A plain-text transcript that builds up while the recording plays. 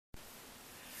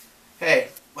Hey,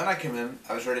 when I came in,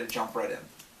 I was ready to jump right in.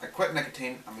 I quit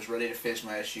nicotine and was ready to face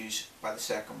my issues by the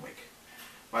second week.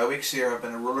 My weeks here have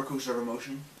been a rollercoaster of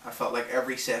emotion. I felt like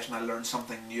every session I learned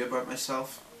something new about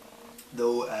myself,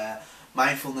 though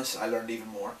mindfulness I learned even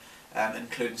more,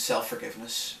 including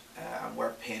self-forgiveness and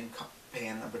where pain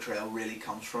and betrayal really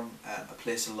comes from, a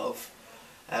place of love.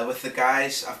 With the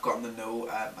guys I've gotten to know,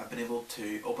 I've been able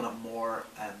to open up more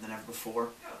than ever before,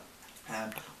 um,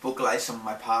 vocalise some of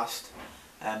my past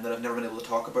that I've never been able to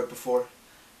talk about before.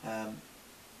 Um,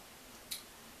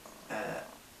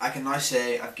 I can now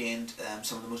say I've gained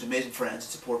some of the most amazing friends and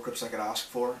support groups I could ask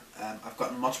for. I've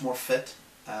gotten much more fit,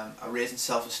 a raise in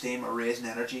self-esteem, a raise in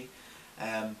energy.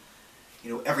 Um,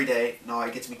 every day now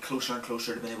it gets me closer and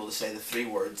closer to being able to say the three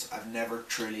words I've never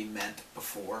truly meant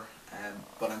before.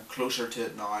 But I'm closer to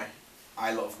it now.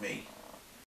 I love me.